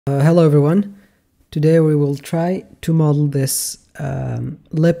Hello everyone. Today we will try to model this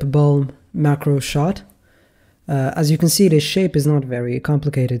lip balm macro shot. As you can see, the shape is not very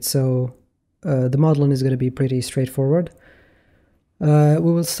complicated, so the modeling is going to be pretty straightforward. We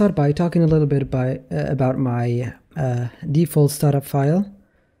will start by talking a little bit about my default startup file.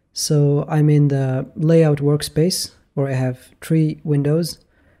 So I'm in the layout workspace where I have 3 windows,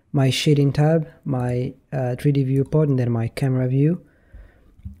 my shading tab, my 3D viewport, and then my camera view.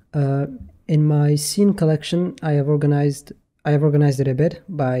 In my scene collection, I have organized it a bit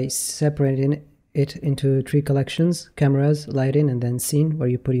by separating it into 3 collections: cameras, lighting, and then scene, where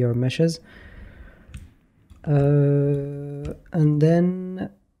you put your meshes. And then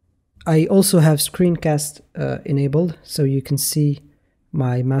I also have screencast enabled, so you can see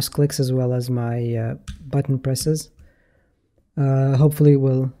my mouse clicks as well as my button presses. Hopefully it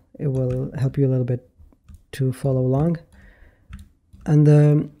will help you a little bit to follow along.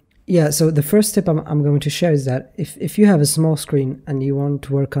 And yeah, so the first tip I'm going to share is that if you have a small screen and you want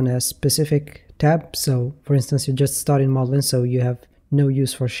to work on a specific tab, so for instance you're just starting modeling, so you have no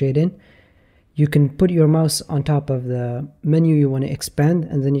use for shading, you can put your mouse on top of the menu you want to expand,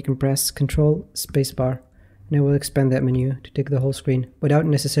 and then you can press Control Spacebar, and it will expand that menu to take the whole screen without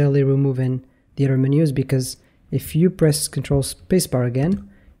necessarily removing the other menus, because if you press Control Spacebar again,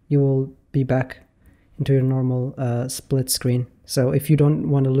 you will be back into your normal split screen. So if you don't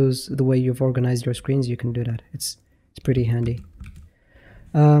want to lose the way you've organized your screens, you can do that. It's pretty handy.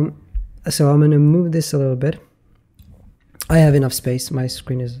 So I'm going to move this a little bit. I have enough space. My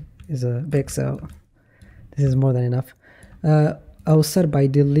screen is big, so this is more than enough. I will start by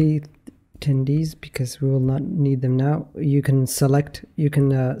deleting these because we will not need them now. You can select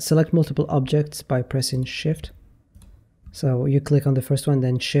multiple objects by pressing Shift. So you click on the first one,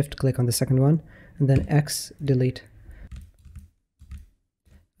 then Shift, click on the second one, and then X, delete.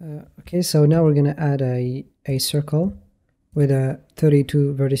 Okay, so now we're going to add a circle with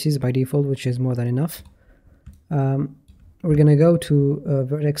 32 vertices by default, which is more than enough. We're going to go to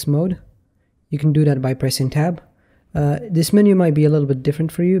vertex mode. You can do that by pressing Tab. This menu might be a little bit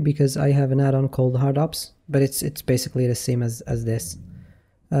different for you because I have an add-on called Hard Ops, but it's basically the same as this.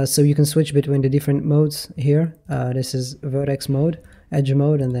 So you can switch between the different modes here. This is vertex mode, edge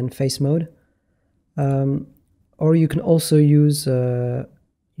mode, and then face mode. Or you can also use the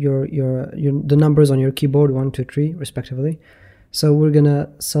numbers on your keyboard, 1, 2, 3 respectively. So we're gonna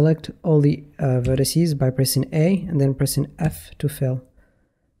select all the vertices by pressing A and then pressing F to fill.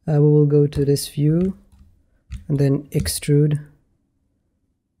 We will go to this view and then extrude.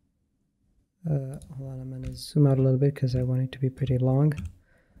 Hold on, I'm gonna zoom out a little bit because I want it to be pretty long,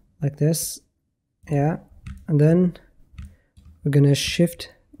 like this. Yeah, and then we're gonna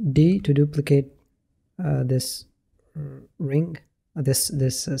Shift D to duplicate this ring, this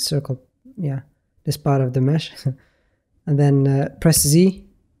circle, yeah, this part of the mesh. And then press Z,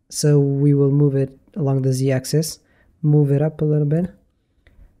 so we will move it along the Z axis, move it up a little bit,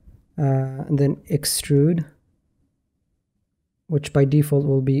 and then extrude, which by default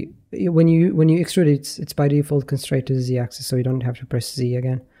will be, when you extrude it, it's by default constrained to the Z axis, so you don't have to press Z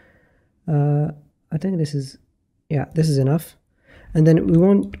again. I think this is, yeah, this is enough. And then we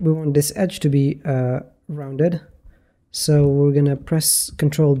want this edge to be rounded, so we're gonna press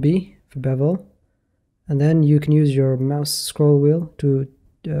Control B for bevel, and then you can use your mouse scroll wheel to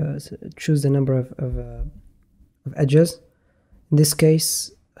choose the number of edges. In this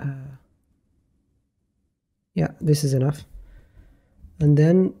case, yeah, this is enough. And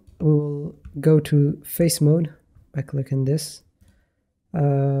then we will go to face mode by clicking this,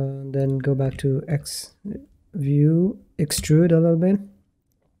 then go back to X view, extrude a little bit,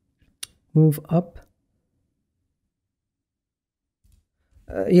 move up.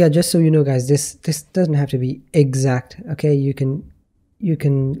 Yeah, just so you know, guys, this doesn't have to be exact. Okay, you can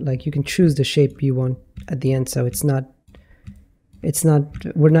choose the shape you want at the end, so it's not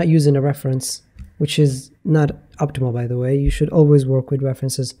we're not using a reference, which is not optimal, by the way. You should always work with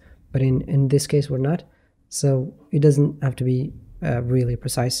references, but in this case we're not, so it doesn't have to be really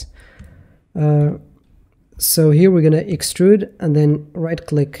precise. So here we're gonna extrude and then right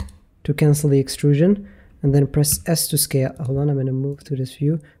click to cancel the extrusion, and then press S to scale. Hold on, I'm going to move to this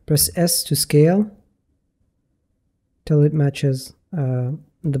view. Press S to scale till it matches the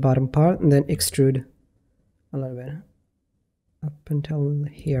bottom part, and then extrude a little bit up until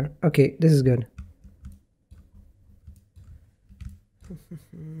here. Okay, this is good.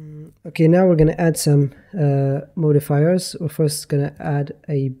 Okay, now we're going to add some modifiers. We're first going to add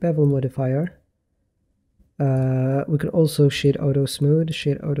a bevel modifier. We could also shade auto smooth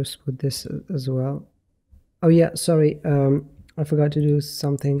this as well. Oh yeah, sorry, I forgot to do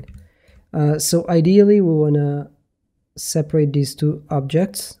something. So ideally we want to separate these two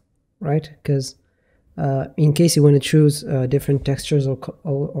objects, right? Because in case you want to choose different textures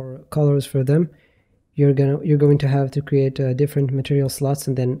or colors for them, you're going to have to create different material slots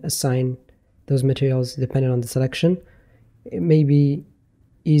and then assign those materials depending on the selection. It may be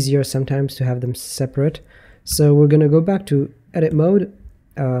easier sometimes to have them separate. So we're going to go back to edit mode,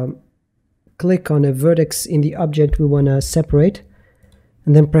 click on a vertex in the object we want to separate,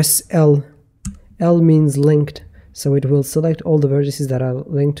 and then press L. L means linked, so it will select all the vertices that are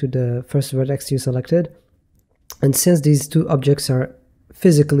linked to the first vertex you selected. And since these two objects are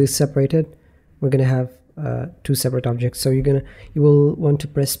physically separated, we're going to have two separate objects. So you will want to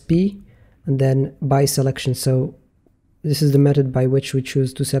press P and then by selection. So this is the method by which we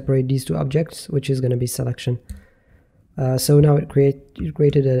choose to separate these two objects, which is going to be selection. So now it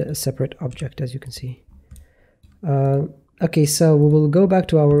created a separate object, as you can see. Okay, so we will go back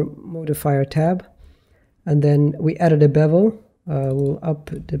to our modifier tab, and then we added a bevel. We'll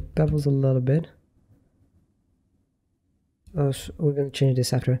up the bevels a little bit. So we're going to change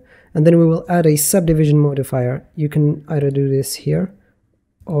this after. And then we will add a subdivision modifier. You can either do this here,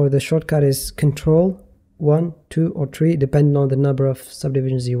 or the shortcut is Control 1, 2, or 3, depending on the number of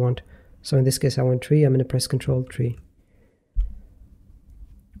subdivisions you want. So in this case I want 3, I'm going to press Control 3.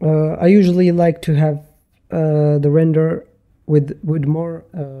 I usually like to have the render with more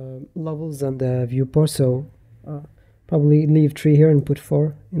levels than the viewport, so probably leave 3 here and put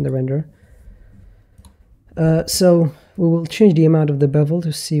 4 in the render. So we will change the amount of the bevel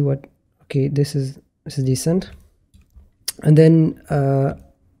to see what. Okay, this is decent. And then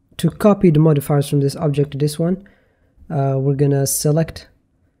to copy the modifiers from this object to this one, we're gonna select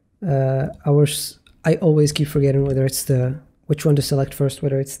ours. I always keep forgetting whether it's which one to select first,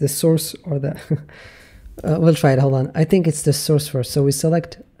 whether it's the source or the we'll try it, hold on. I think it's the source first. So we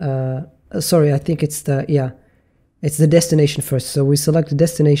select sorry, I think it's it's the destination first. So we select the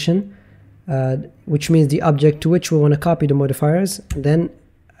destination, which means the object to which we want to copy the modifiers, and then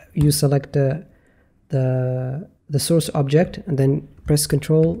you select the source object and then press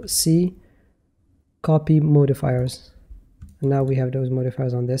Control C, copy modifiers, and now we have those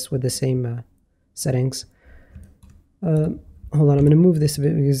modifiers on this with the same settings. Hold on, I'm going to move this a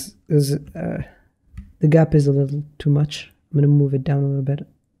bit because the gap is a little too much. I'm going to move it down a little bit.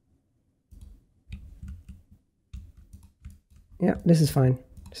 Yeah, this is fine.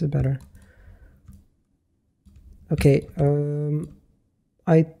 This is better. Okay,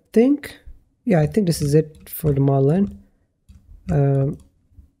 I think this is it for the modeling. We're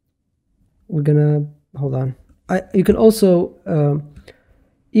gonna hold on. You can also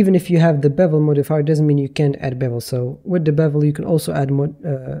even if you have the bevel modifier, it doesn't mean you can't add bevel. So with the bevel, you can also add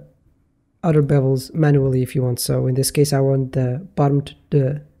other bevels manually if you want. So in this case, I want the bottom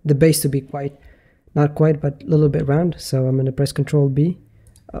the base to be not quite, but a little bit round. So I'm gonna press Control B.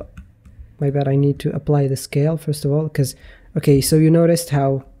 My bad, I need to apply the scale first of all, because okay, so you noticed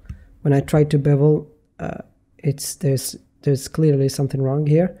how when I tried to bevel, there's clearly something wrong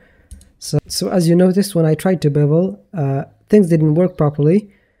here. So as you noticed, when I tried to bevel, things didn't work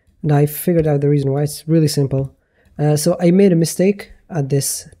properly, and I figured out the reason why. It's really simple. So I made a mistake at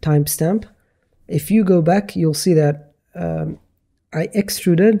this timestamp. If you go back, you'll see that I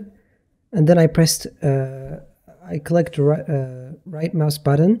extruded, and then I pressed, I clicked right mouse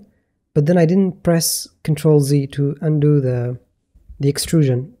button, but then I didn't press Control Z to undo the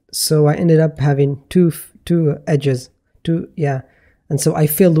extrusion. So I ended up having two edges, and so I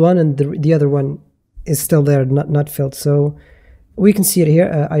filled one, and the other one is still there, not filled. So we can see it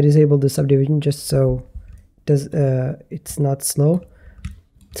here. I disabled the subdivision just so it's not slow.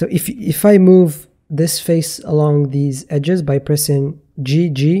 So if I move this face along these edges by pressing G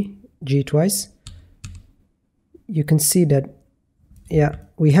twice, you can see that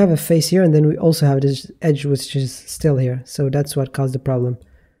we have a face here, and then we also have this edge which is still here. So that's what caused the problem.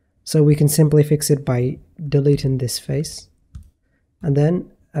 So we can simply fix it by deleting this face, and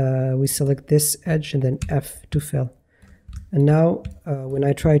then we select this edge and then F to fill. And now when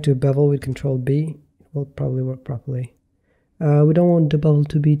I try to bevel with Control B, it will probably work properly. We don't want the bevel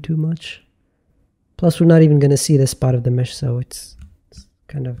to be too much. Plus we're not even going to see this part of the mesh, so it's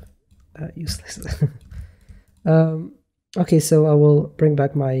kind of useless. Okay, so I will bring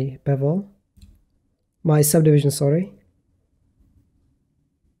back my bevel, my subdivision, sorry.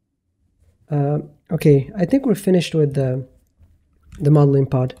 Okay, I think we're finished with the modeling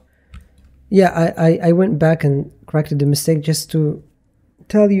part. Yeah, I went back and corrected the mistake just to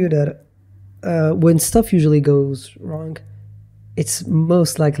tell you that when stuff usually goes wrong, it's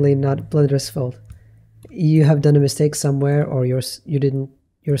most likely not Blender's fault. you have done a mistake somewhere, or your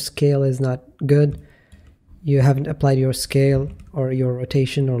scale is not good, you haven't applied your scale or your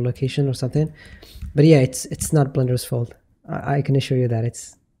rotation or location or something. But yeah, it's not Blender's fault. I can assure you that.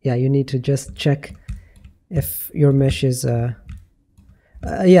 It's, yeah, you need to just check if your mesh is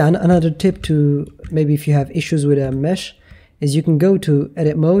yeah, another tip to maybe if you have issues with a mesh is you can go to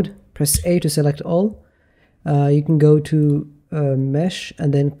edit mode, press A to select all. You can go to mesh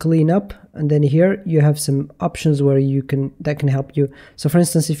and then clean up, and then here you have some options where you can, that can help you. So for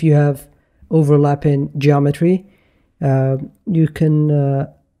instance, if you have overlapping geometry, you can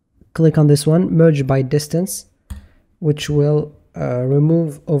click on this one, merge by distance, which will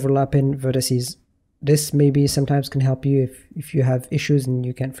remove overlapping vertices. This maybe sometimes can help you if you have issues and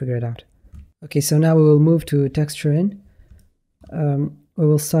you can't figure it out. Okay, so now we will move to texture in. We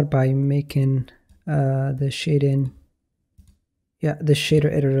will start by making the shading, yeah, the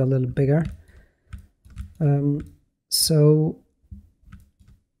shader editor a little bigger. So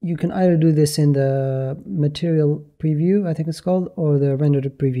you can either do this in the material preview, I think it's called, or the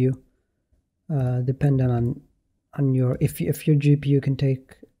rendered preview, depending on your, if your GPU can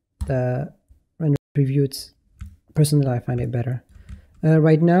take the rendered preview. It's, personally, I find it better.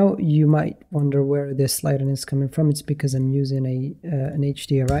 Right now, you might wonder where this lighting is coming from. It's because I'm using an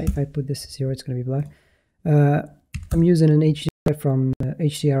HDRI. If I put this to 0, it's going to be black. I'm using an HDRI from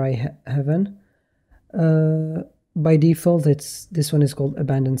HDRI Heaven. By default, this one is called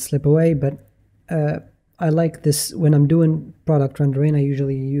Abandoned Slipaway, but I like this when I'm doing product rendering. I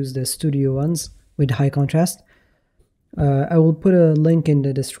usually use the studio ones with high contrast. I will put a link in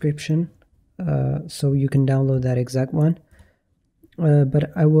the description so you can download that exact one.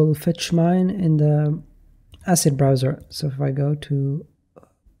 But I will fetch mine in the asset browser. So if I go to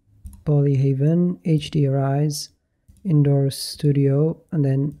Polyhaven, HDRIs, Indoor Studio, and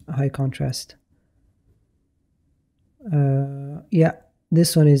then high contrast. Yeah,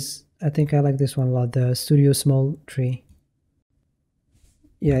 this one is, I think I like this one a lot, the Studio Small Tree.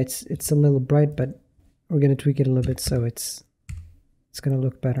 Yeah, it's a little bright, but we're gonna tweak it a little bit so it's gonna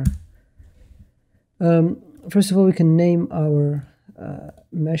look better. First of all, we can name our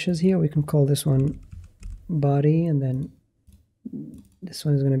meshes here. We can call this one body, and then this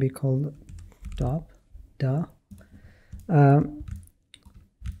one is going to be called top.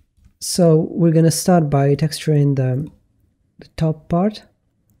 So we're going to start by texturing the top part.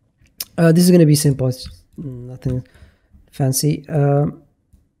 This is going to be simple. It's nothing fancy.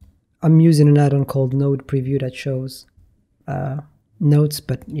 I'm using an add-on called Node Preview that shows notes,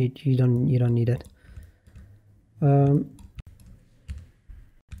 but you don't need it.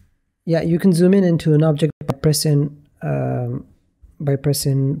 Yeah, you can zoom in into an object by pressing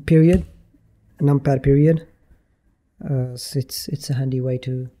period, numpad period. So it's a handy way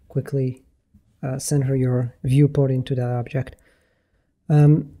to quickly center your viewport into that object.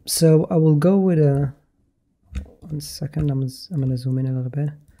 So I will go with a, one second, I'm gonna zoom in a little bit.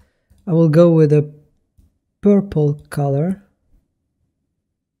 I will go with a purple color.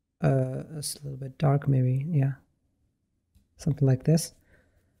 It's a little bit dark, maybe, yeah, something like this.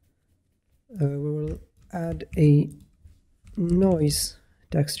 We will add a noise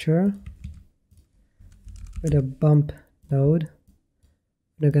texture with a bump node.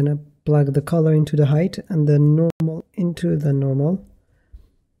 We're gonna plug the color into the height and the normal into the normal.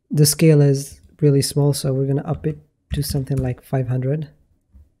 The scale is really small, so we're gonna up it to something like 500.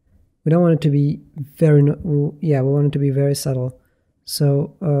 We don't want it to be very, yeah, we want it to be very subtle.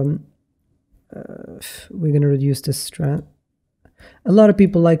 So we're gonna reduce the strength. A lot of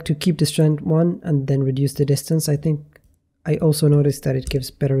people like to keep the strength 1 and then reduce the distance. I think I also noticed that it gives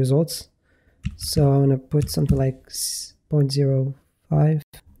better results. So I'm gonna put something like 0.05.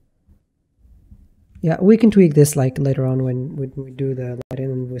 Yeah, we can tweak this like later on when we do the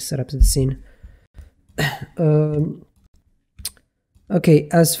lighting and we set up the scene. Okay,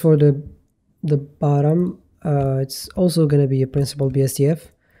 as for the bottom, it's also gonna be a principal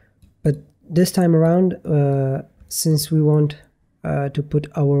BSDF, but this time around, since we want to put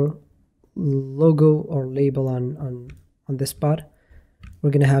our logo or label on this spot,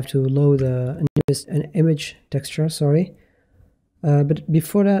 we're gonna have to load an image texture, sorry. But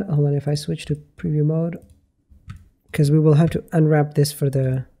before that, hold on, if I switch to preview mode, because we will have to unwrap this for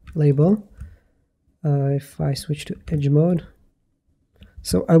the label. If I switch to edge mode,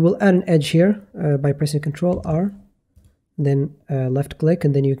 so I will add an edge here by pressing Ctrl R, then left click,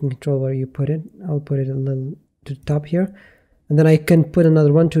 and then you can control where you put it. I'll put it a little to the top here, and then I can put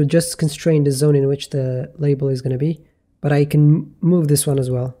another one to just constrain the zone in which the label is going to be, but I can move this one as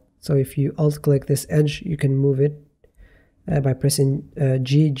well. So if you alt click this edge, you can move it by pressing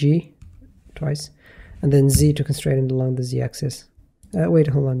G twice. and then Z to constrain it along the Z axis. Wait,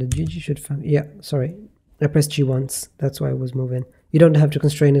 hold on, the G should find, yeah, sorry, I pressed G once, that's why it was moving. You don't have to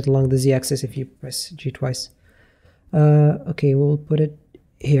constrain it along the Z axis if you press G twice. Okay, we'll put it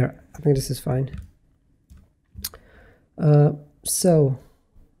here. I think this is fine. So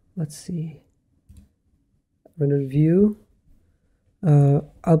let's see, render view.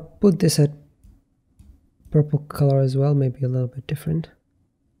 I'll put this at purple color as well, maybe a little bit different.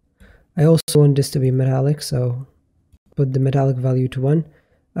 I also want this to be metallic, so put the metallic value to 1.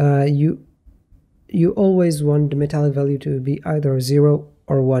 You always want the metallic value to be either 0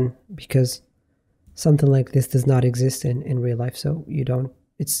 or 1, because something like this does not exist in real life, so you don't,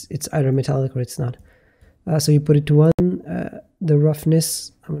 it's either metallic or it's not. So you put it to 1. The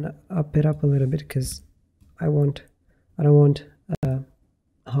roughness, I'm gonna up it up a little bit because I don't want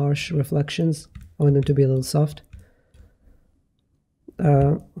harsh reflections. I want them to be a little soft.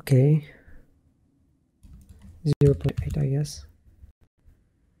 Okay, 0.8, I guess.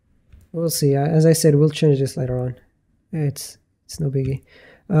 We'll see. As I said, we'll change this later on. It's no biggie.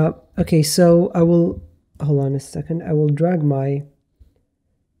 Okay, so I will, hold on a second. I will drag my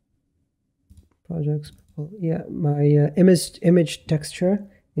projects. Yeah, my image texture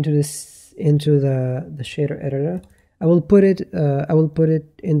into the shader editor. I will put it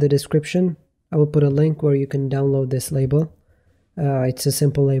in the description. I will put a link where you can download this label. It's a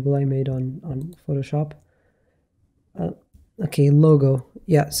simple label I made on Photoshop. Okay, logo.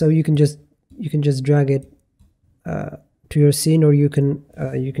 Yeah, so you can just drag it to your scene, or you can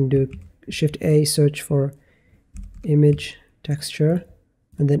do Shift A, search for image texture,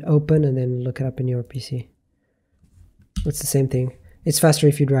 and then open, and then look it up in your PC. It's the same thing. It's faster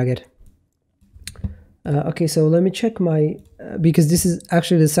if you drag it. Okay, so let me check my because this is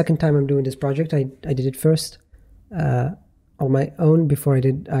actually the second time I'm doing this project. I did it first on my own before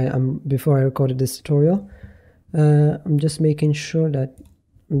before I recorded this tutorial. I'm just making sure that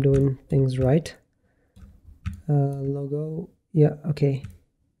I'm doing things right. Logo, yeah, okay.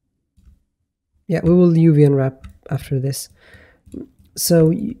 Yeah, we will UV unwrap after this.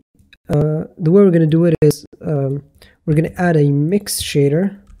 So the way we're going to do it is we're going to add a mix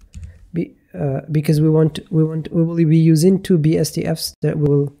shader because we will be using 2 BSDFs that we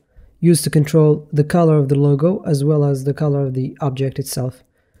will use to control the color of the logo as well as the color of the object itself.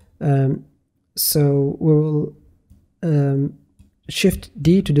 So we will Shift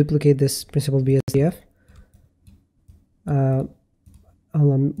D to duplicate this principal BSDF.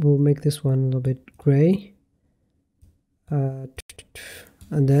 We'll make this one a little bit gray, and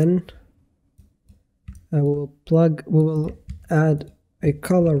then we will add a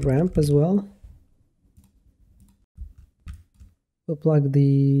color ramp as well. We'll plug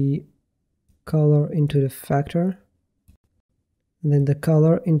the color into the factor, and then the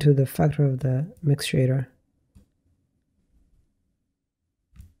color into the factor of the mix shader.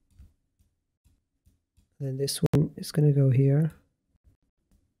 Then this one is going to go here.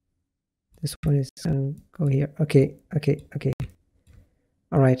 This one is going to go here. Okay.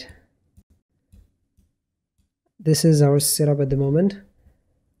 All right. This is our setup at the moment.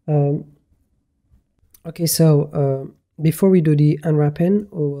 Okay, so before we do the unwrapping,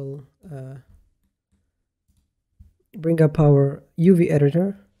 we will bring up our UV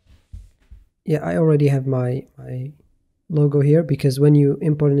editor. Yeah, I already have my logo here because when you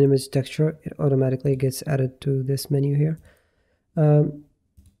import an image texture, it automatically gets added to this menu here.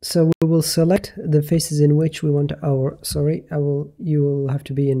 So we will select the faces in which we want our, you will have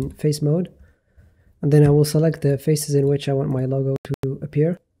to be in face mode. And then I will select the faces in which I want my logo to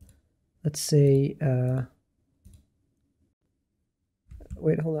appear. Let's say,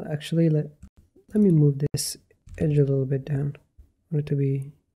 wait, hold on, actually, let me move this edge a little bit down. I want it to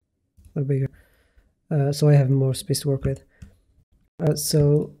be a little bigger, so I have more space to work with.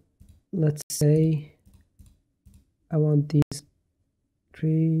 So let's say I want these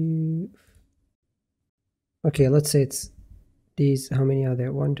 3, okay, let's say it's these, how many are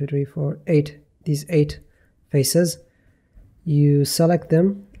there? 1, 2, 3, 4, 8. These 8 faces. You select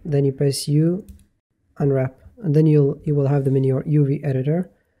them, then you press U, unwrap, and then you will have them in your UV editor.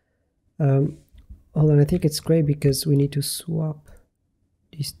 Hold on, I think it's gray because we need to swap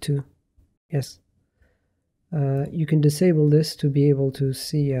these two. Yes. You can disable this to be able to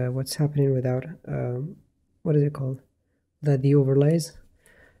see what's happening without what is it called? The overlays.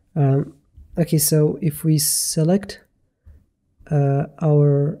 Okay, so if we select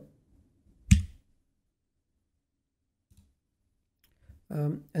our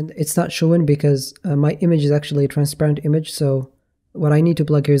and it's not showing because my image is actually a transparent image, so what I need to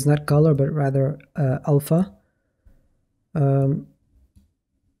plug here is not color but rather alpha. And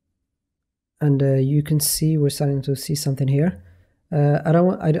and you can see we're starting to see something here. I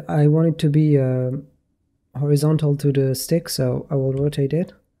want it to be horizontal to the stick, so I will rotate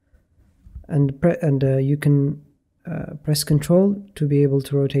it, and you can press Control to be able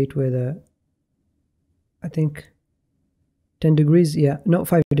to rotate with I think 10 degrees. Yeah, no,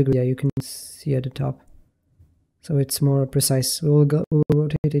 5 degrees. Yeah, you can see at the top, so it's more precise. We will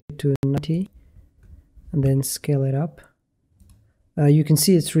rotate it to 90 and then scale it up. You can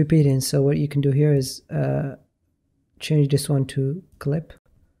see it's repeating, so what you can do here is change this one to clip.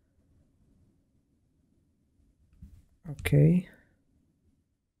 Okay,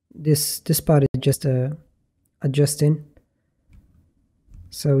 this part is just adjusting,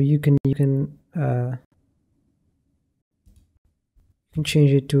 so you can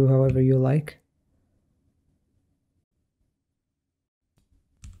change it to however you like.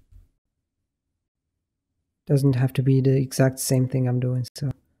 Doesn't have to be the exact same thing I'm doing.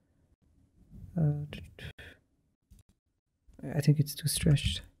 So I think it's too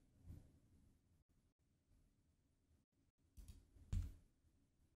stretched.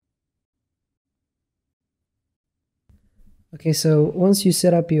 Okay, so once you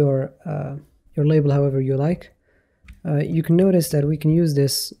set up your label however you like, you can notice that we can use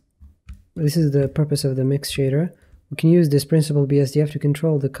this. This is the purpose of the mix shader. We can use this principal BSDF to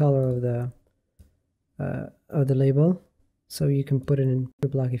control the color of the label. So you can put it in pure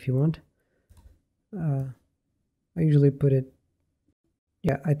black if you want. I usually put it,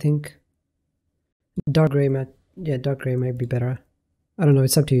 yeah, I think dark gray dark gray might be better. I don't know,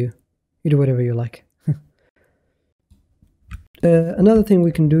 it's up to you. You do whatever you like. Another thing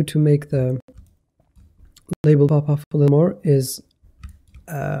we can do to make the label pop off a little more is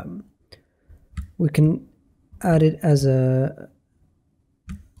we can add it as on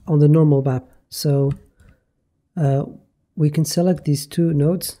the normal map. So we can select these two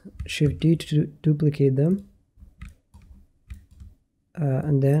nodes, Shift D to duplicate them,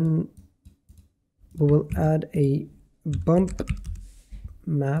 and then we will add a bump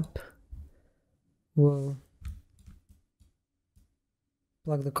map. We'll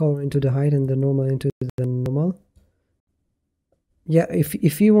plug the color into the height and the normal into the normal. Yeah,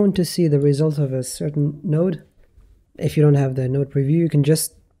 if you want to see the result of a certain node, if you don't have the node preview, you can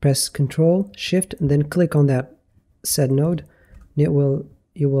just press Control Shift and then click on that said node. And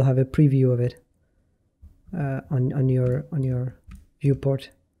you will have a preview of it on your viewport.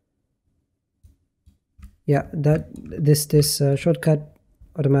 Yeah, this shortcut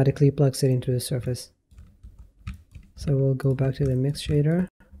automatically plugs it into the surface. So we'll go back to the mix shader.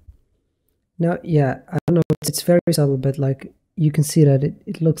 Now, yeah, I don't know, it's very subtle, but like you can see that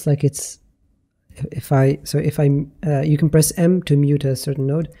it looks like it's, you can press M to mute a certain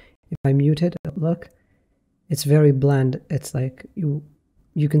node. If I mute it, look, it's very bland. It's like you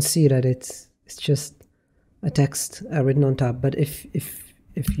can see that it's just a text written on top. But if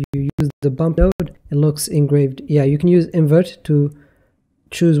you use the bump node, it looks engraved. Yeah, you can use invert to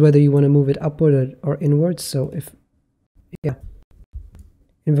choose whether you want to move it upward or inwards. So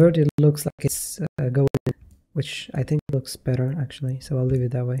invert, it looks like it's going in, which I think looks better actually. So I'll leave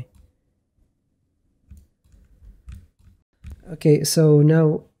it that way. Okay, so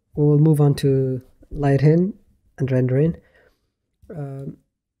now we will move on to lighting and rendering.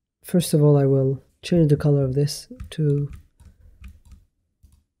 First of all, I will change the color of this to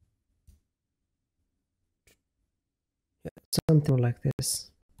something like this.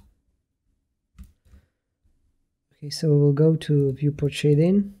 Okay, so we'll go to viewport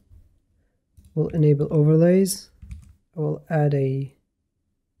shading. We'll enable overlays. We'll add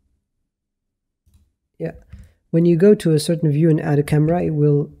when you go to a certain view and add a camera, it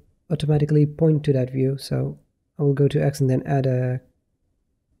will automatically point to that view. So I will go to X and then add a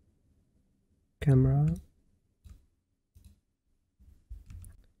camera.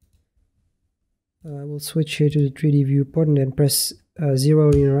 I will switch here to the 3D viewport and then press 0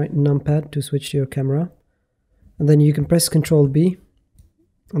 on your right numpad to switch to your camera. And then you can press Ctrl B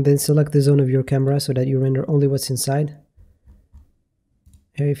and then select the zone of your camera so that you render only what's inside.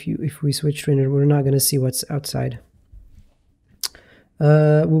 Here, if we switch render, we're not going to see what's outside. We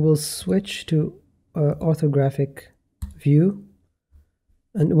will switch to orthographic view,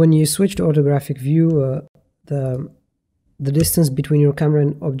 and when you switch to orthographic view, the distance between your camera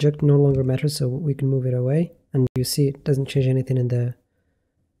and object no longer matters, so we can move it away, and you see it doesn't change anything in the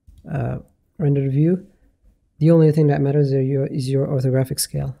rendered view. The only thing that matters is your orthographic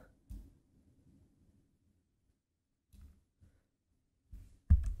scale.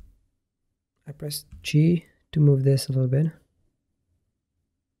 I press G to move this a little bit.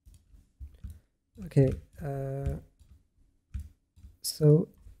 Okay,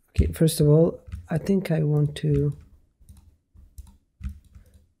 Okay, first of all, I think I want to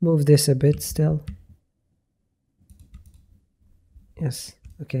move this a bit still. Yes,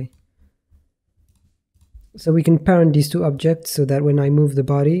 okay. So we can parent these two objects so that when I move the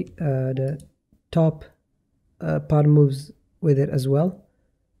body, the top part moves with it as well.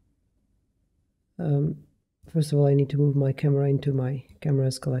 First of all, I need to move my camera into my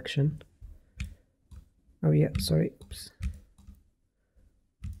cameras collection. Oh yeah, sorry. Oops.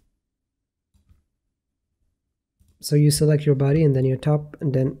 So you select your body and then your top,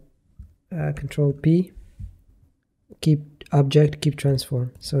 and then Control P, keep object, keep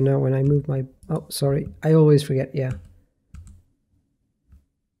transform. So now when I move my, oh sorry, I always forget, yeah.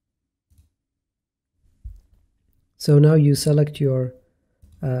 So now you select your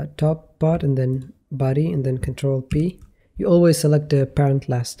top part and then body and then Control P. You always select the parent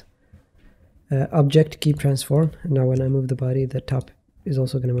last. Object, keep transform. And now when I move the body, the top is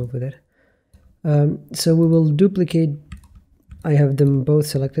also going to move with it. So we will duplicate. I have them both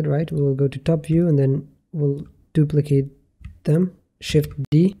selected, right? We will go to top view and then we'll duplicate them. Shift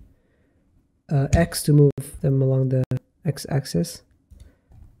D, X to move them along the X axis.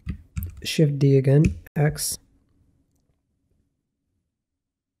 Shift D again, X,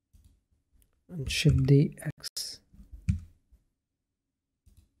 and Shift D, X.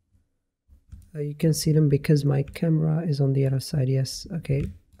 You can see them because my camera is on the other side. Yes, okay.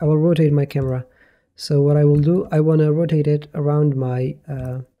 I will rotate my camera. So what I will do, I want to rotate it around my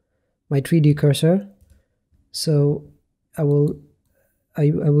my 3D cursor. So I will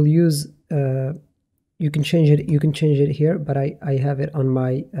use you can change it here, but I have it on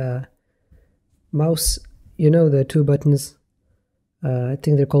my mouse. You know, the two buttons, I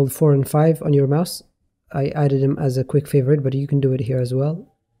think they're called 4 and 5 on your mouse. I added them as a quick favorite, but you can do it here as well.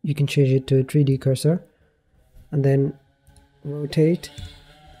 You can change it to a 3D cursor and then rotate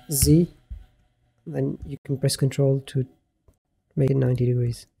Z, then you can press Control to make it 90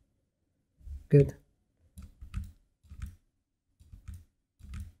 degrees. Good.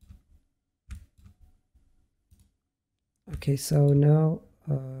 Okay, so now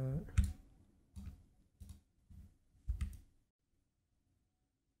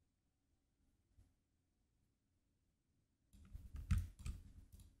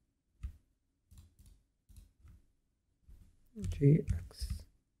GX.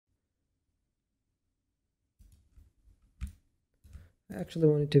 I actually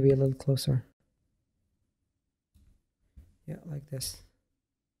want it to be a little closer. Yeah, like this.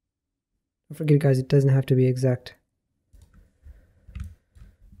 Don't forget, guys, it doesn't have to be exact.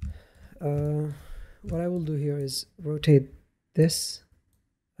 What I will do here is rotate this.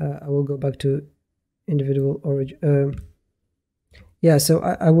 I will go back to individual origin. Yeah, so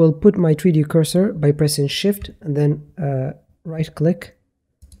I will put my 3D cursor by pressing Shift and then right click.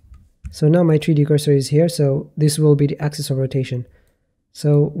 So now my 3D cursor is here, so this will be the axis of rotation.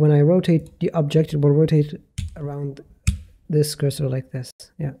 So when I rotate the object, it will rotate around this cursor like this,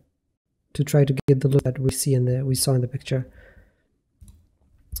 yeah, to try to get the look that we saw in the picture.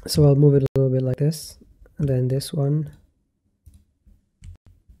 So I'll move it a little bit like this, and then this one.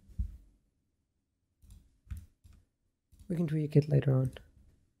 We can tweak it later on.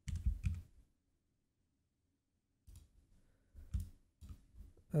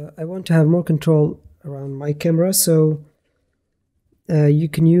 I want to have more control around my camera, so you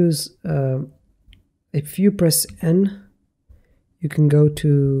can use, if you press N, you can go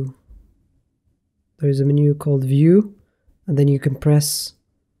to, there's a menu called View, and then you can press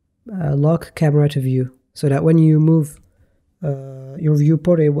lock camera to view, so that when you move your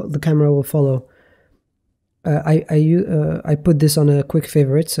viewport, the camera will follow. I put this on a quick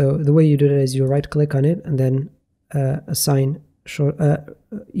favorite, so the way you do that is you right click on it and then assign short.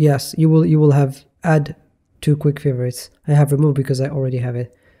 Yes, you will have add to quick favorites. I have removed because I already have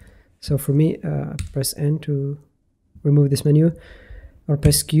it. So for me, press N to remove this menu, or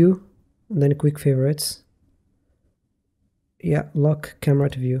press Q and then quick favorites. Yeah, lock camera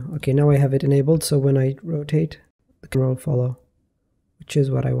to view. Okay, now I have it enabled, so when I rotate, the camera will follow, which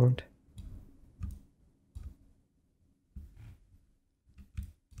is what I want.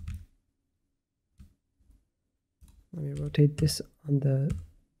 Let me rotate this on the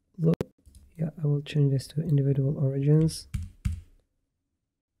look. Yeah, I will change this to individual origins,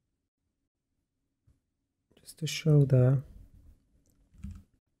 just to show the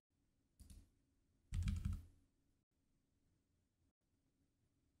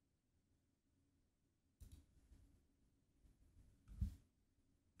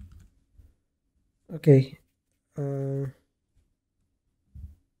okay.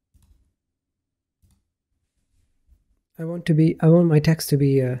 I want my text to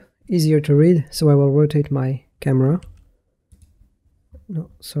be easier to read, so I will rotate my camera.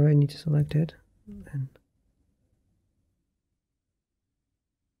 No, sorry, I need to select it. And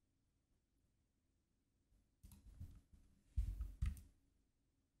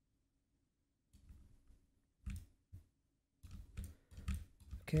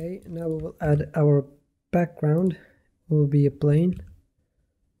okay, now we will add our background. It will be a plane.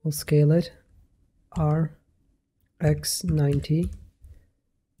 We'll scale it RX90.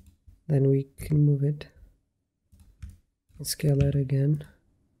 Then we can move it and scale it again.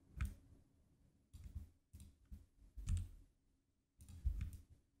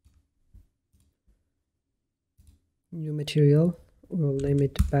 New material, we'll name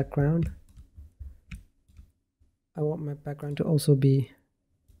it background. I want my background to also be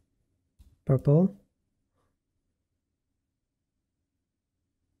purple.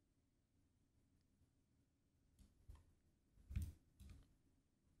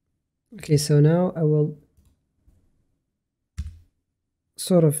 Okay, so now I will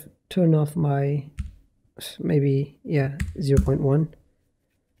sort of turn off my, maybe, yeah, 0.1.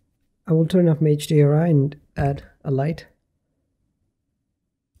 I will turn off my HDRI and add a light.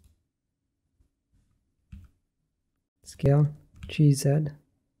 Scale, GZ.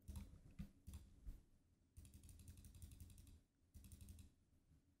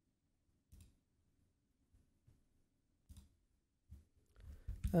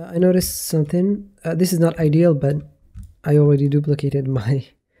 I noticed something. This is not ideal, but I already duplicated my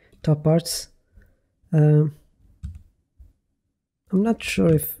top parts. I'm not sure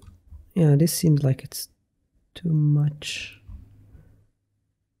if, yeah, this seems like it's too much.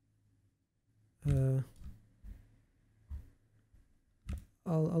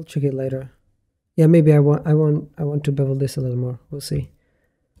 I'll check it later. Yeah, maybe I want to bevel this a little more. We'll see.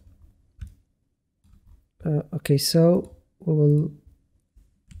 Okay, so we will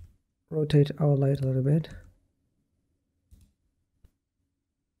rotate our light a little bit.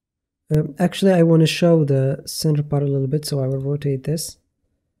 Actually, I want to show the center part a little bit, so I will rotate this.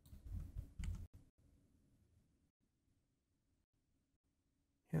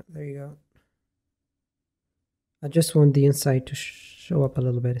 Yeah, there you go. I just want the inside to show up a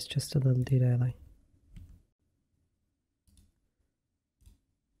little bit. It's just a little detail.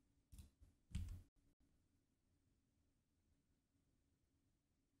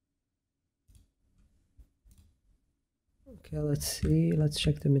 Okay, let's see. Let's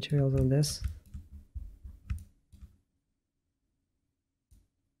check the materials on this.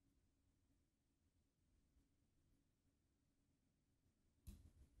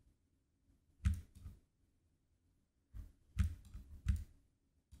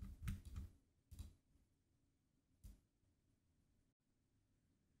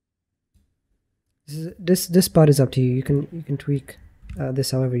 This part is up to you. You can tweak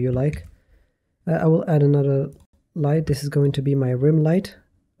this however you like. I will add another light. This is going to be my rim light.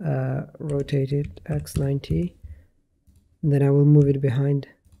 Rotate it X90. And then I will move it behind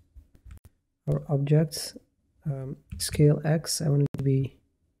our objects. Scale X. I want it to be.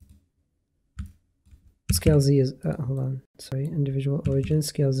 Scale Z is. Hold on. Sorry. Individual origin.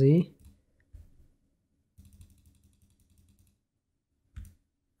 Scale Z.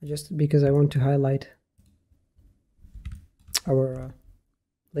 Just because I want to highlight our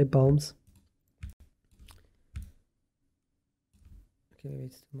lip balms. Okay, maybe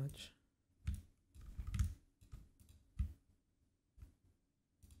it's too much.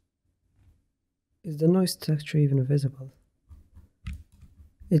 Is the noise texture even visible?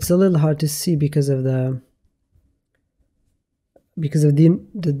 It's a little hard to see because of the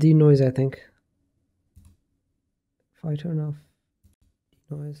denoise, I think. If I turn off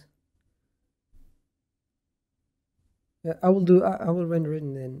noise. Yeah, I will render it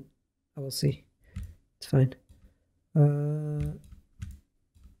and then I will see. It's fine.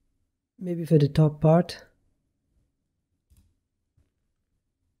 Maybe for the top part.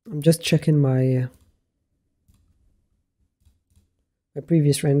 I'm just checking my my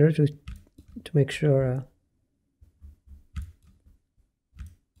previous render to make sure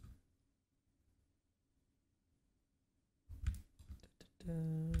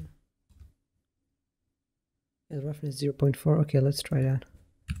roughness 0.4. Okay, let's try that.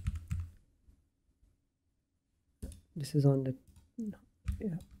 This is on the,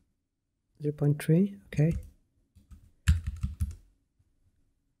 yeah, 0.3. Okay.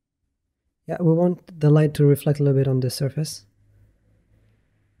 Yeah, we want the light to reflect a little bit on the surface.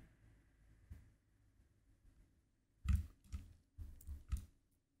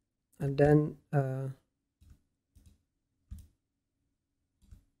 And then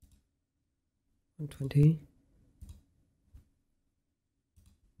 120.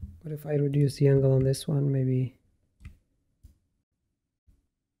 What if I reduce the angle on this one, maybe?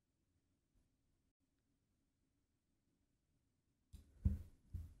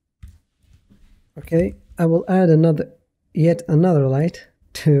 Okay, I will add yet another light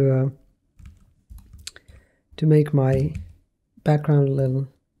to make my background a little,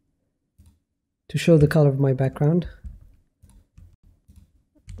 to show the color of my background.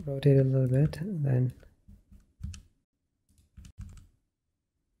 Rotate it a little bit, and then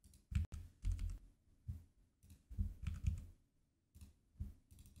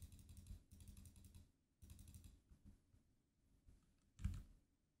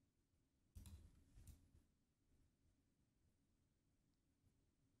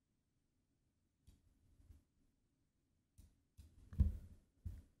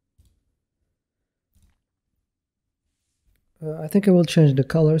I think I will change the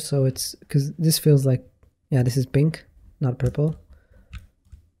color, so it's, because this feels like, yeah, this is pink, not purple.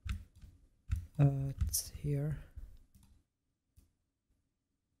 It's here.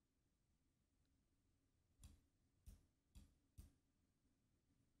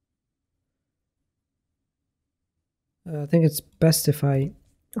 I think it's best if I,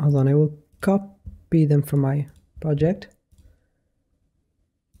 hold on, I will copy them from my project.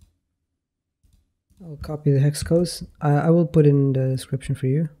 I'll copy the hex codes. I will put in the description for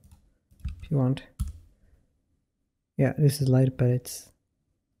you if you want. Yeah, this is light, but it's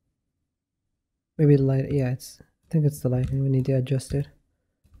maybe the light. Yeah, I think it's the lighting. We need to adjust it.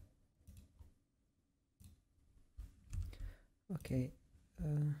 Okay.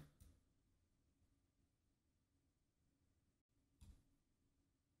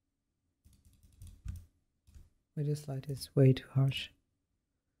 This light is way too harsh.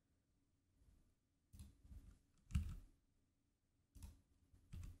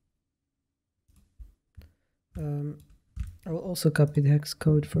 I will also copy the hex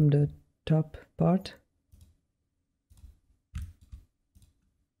code from the top part.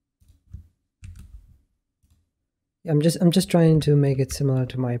 Yeah, I'm just trying to make it similar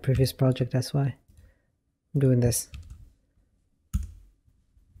to my previous project. That's why I'm doing this.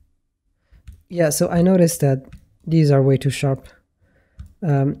 Yeah, so I noticed that these are way too sharp.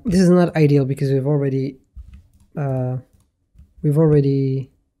 This is not ideal because we've already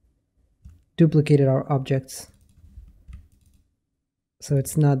duplicated our objects, so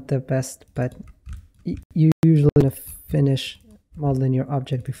it's not the best, but you usually want to finish modeling your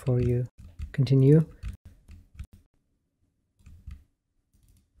object before you continue.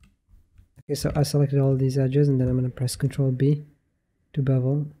 Okay, so I selected all these edges, and then I'm going to press Ctrl B to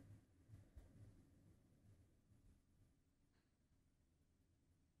bevel.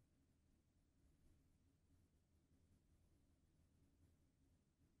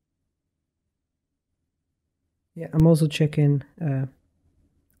 Yeah, I'm also checking the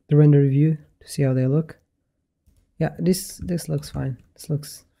render view to see how they look. Yeah, this looks fine. This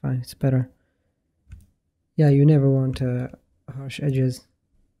looks fine. It's better. Yeah, you never want harsh edges.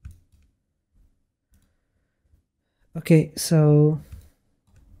 Okay, so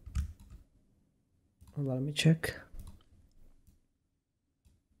hold on, let me check.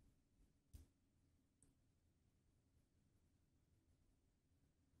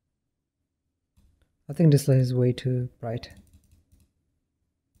 I think this light is way too bright.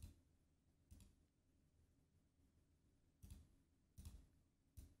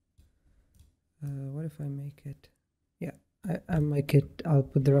 What if I make it? Yeah, I make it. I'll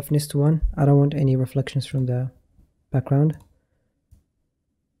put the roughness to 1. I don't want any reflections from the background.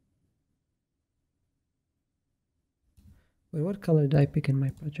 Wait, what color did I pick in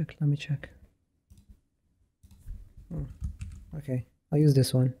my project? Let me check. Oh, okay, I'll use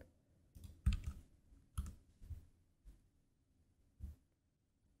this one.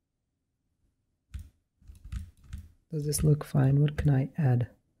 Does this look fine? What can I add?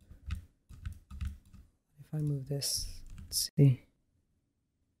 If I move this, let's see.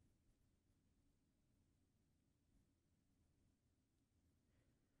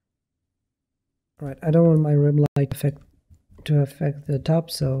 Alright, I don't want my rim light to affect the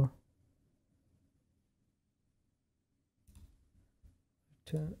top, so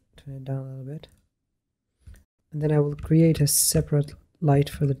turn it down a little bit. And then I will create a separate light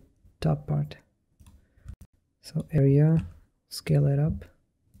for the top part. So area, scale it up.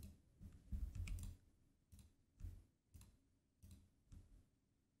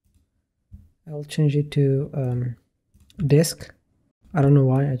 I'll change it to disk. I don't know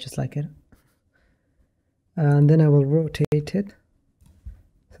why, I just like it. And then I will rotate it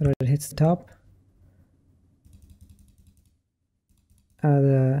so that it hits the top. Add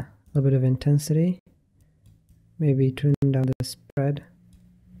a little bit of intensity. Maybe turn down the spread.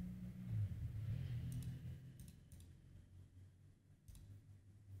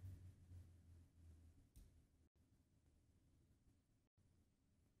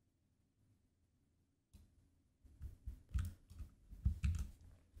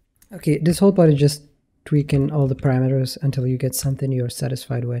 Okay, this whole part is just tweaking all the parameters until you get something you're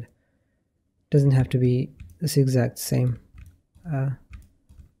satisfied with. Doesn't have to be this exact same. Yeah,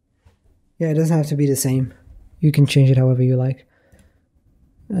 it doesn't have to be the same. You can change it however you like.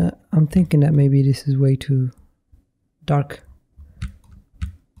 I'm thinking that maybe this is way too dark.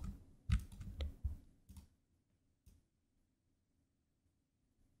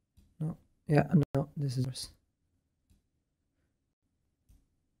 No, yeah, no, this is worse.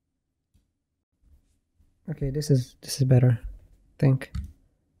 Okay, this is better, I think.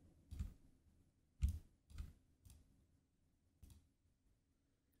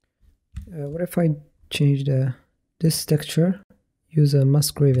 What if I change this texture? Use a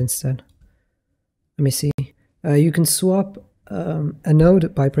Musgrave instead. Let me see. You can swap a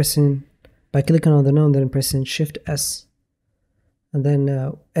node by clicking on the node, then pressing Shift S, and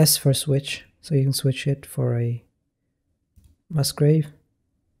then S for switch. So you can switch it for a Musgrave.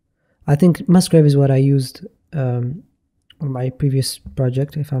 I think Musgrave is what I used on my previous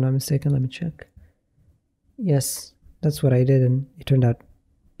project, if I'm not mistaken. Let me check. Yes, that's what I did, and it turned out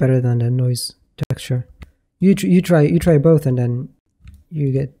better than the noise texture. You try both, and then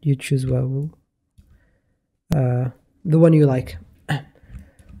you choose the one you like.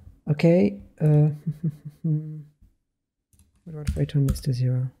 Okay. What if I turn this to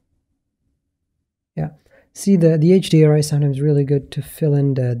 0? Yeah. See, the HDRI is sometimes really good to fill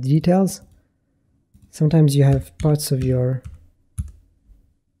in the details. Sometimes you have parts of your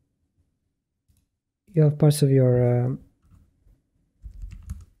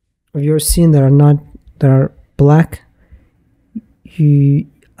scene that are black.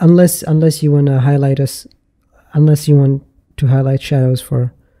 Unless you want to highlight shadows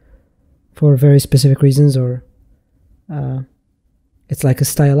for very specific reasons, or it's like a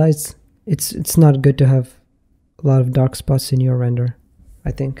stylized. It's not good to have a lot of dark spots in your render, I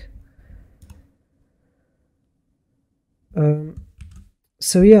think.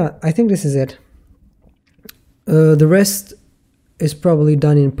 So yeah, I think this is it. The rest is probably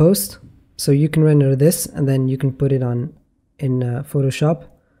done in post, so you can render this and then you can put it in Photoshop,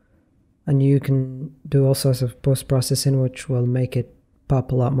 and you can do all sorts of post-processing which will make it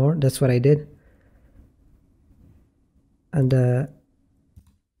pop a lot more. That's what I did. And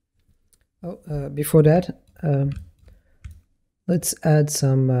before that, let's add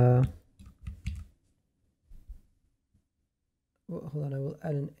some hold on, I will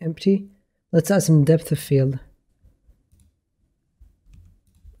add an empty. Let's add some depth of field.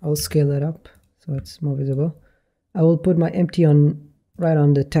 I'll scale that up so it's more visible. I will put my empty right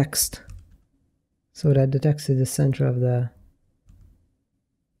on the text, so that the text is the center of the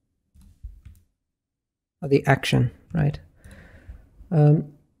action, right? I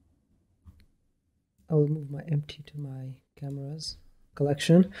will move my empty to my cameras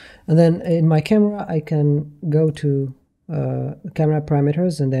collection, and then in my camera I can go to camera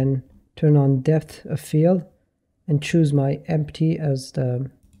parameters and then turn on depth of field and choose my empty as the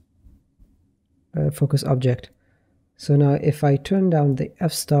focus object. So now if I turn down the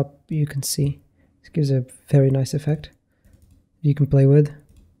f-stop, you can see it gives a very nice effect you can play with.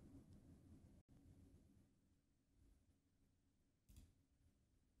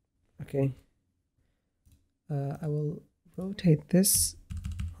 Okay, I will rotate this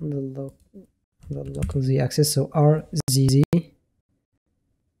on the local z-axis, so RZZ,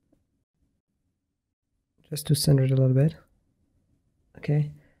 just to center it a little bit.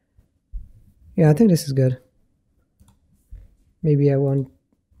 Okay, yeah, I think this is good. Maybe I want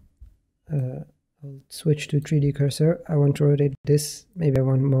I'll switch to 3D cursor. I want to rotate this. Maybe I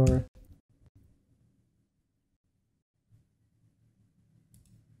want more.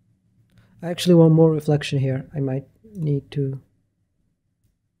 I actually want more reflection here. I might need to.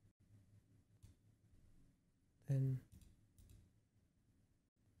 And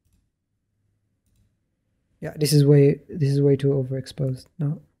yeah, this is way too overexposed.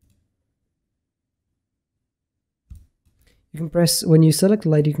 No. You can press, when you select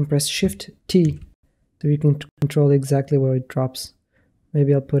light, you can press Shift T, so you can control exactly where it drops.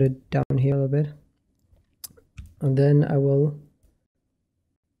 Maybe I'll put it down here a little bit, and then I will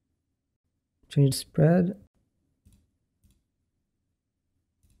change spread.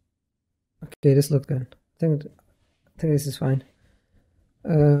 Okay, this looks good. I think this is fine.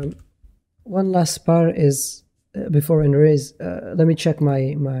 One last part is before render is let me check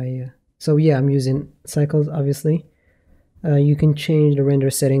my. So yeah, I'm using cycles, obviously. You can change the render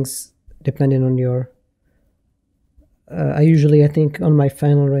settings depending on your. I think on my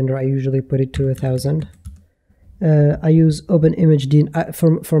final render I usually put it to 1000. I use open image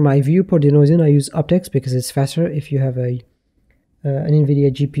for my viewport denoising. I use optics because it's faster if you have a an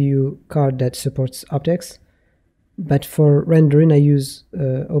NVIDIA GPU card that supports optics. But for rendering, I use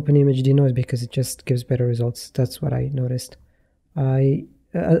OpenImage denoise because it just gives better results. That's what I noticed.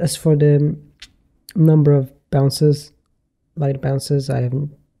 As for the number of bounces, light bounces, I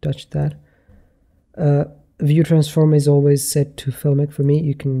haven't touched that. View transform is always set to filmic for me.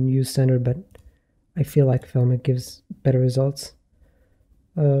 You can use standard, but I feel like filmic gives better results.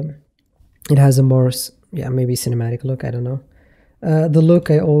 It has a more, maybe cinematic look, I don't know. The look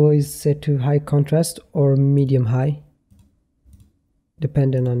I always set to high contrast or medium high,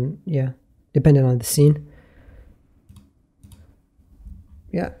 depending on the scene.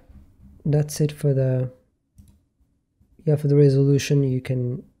 Yeah, that's it for the resolution. You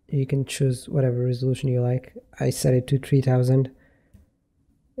can choose whatever resolution you like. I set it to 3000.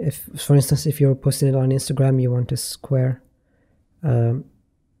 If, for instance, if you're posting it on Instagram, you want a square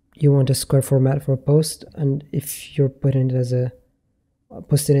format for a post, and if you're putting it as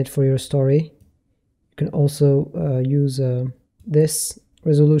posting it for your story, you can also use this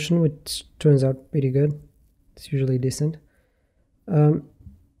resolution, which turns out pretty good. It's usually decent.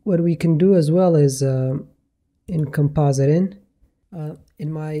 What we can do as well is in compositing,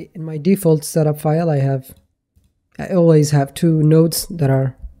 in my default setup file, I always have two nodes that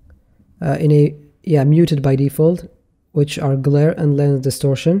are muted by default, which are glare and lens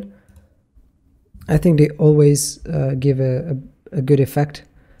distortion. I think they always give a good effect.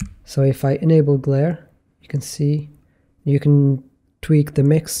 So if I enable glare, you can see you can tweak the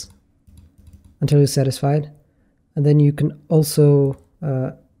mix until you're satisfied, and then you can also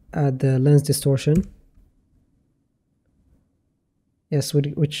add the lens distortion. Yes,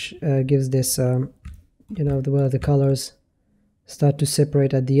 which gives this, the colors start to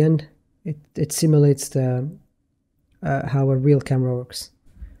separate at the end. It simulates how a real camera works.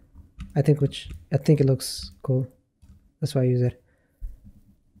 I think it looks cool. That's why I use it.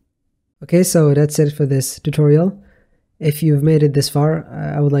 Okay, so that's it for this tutorial. If you've made it this far,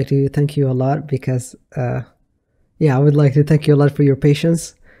 I would like to thank you a lot because, I would like to thank you a lot for your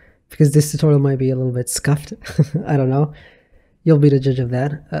patience, because this tutorial might be a little bit scuffed. I don't know. You'll be the judge of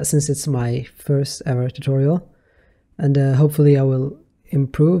that, since it's my first ever tutorial. And hopefully I will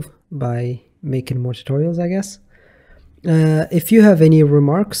improve by making more tutorials, I guess. If you have any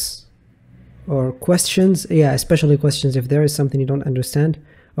remarks or questions, especially questions, if there is something you don't understand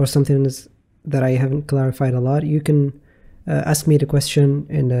or something that I haven't clarified a lot, you can ask me the question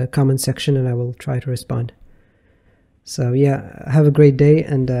in the comment section and I will try to respond. So have a great day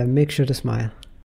and make sure to smile.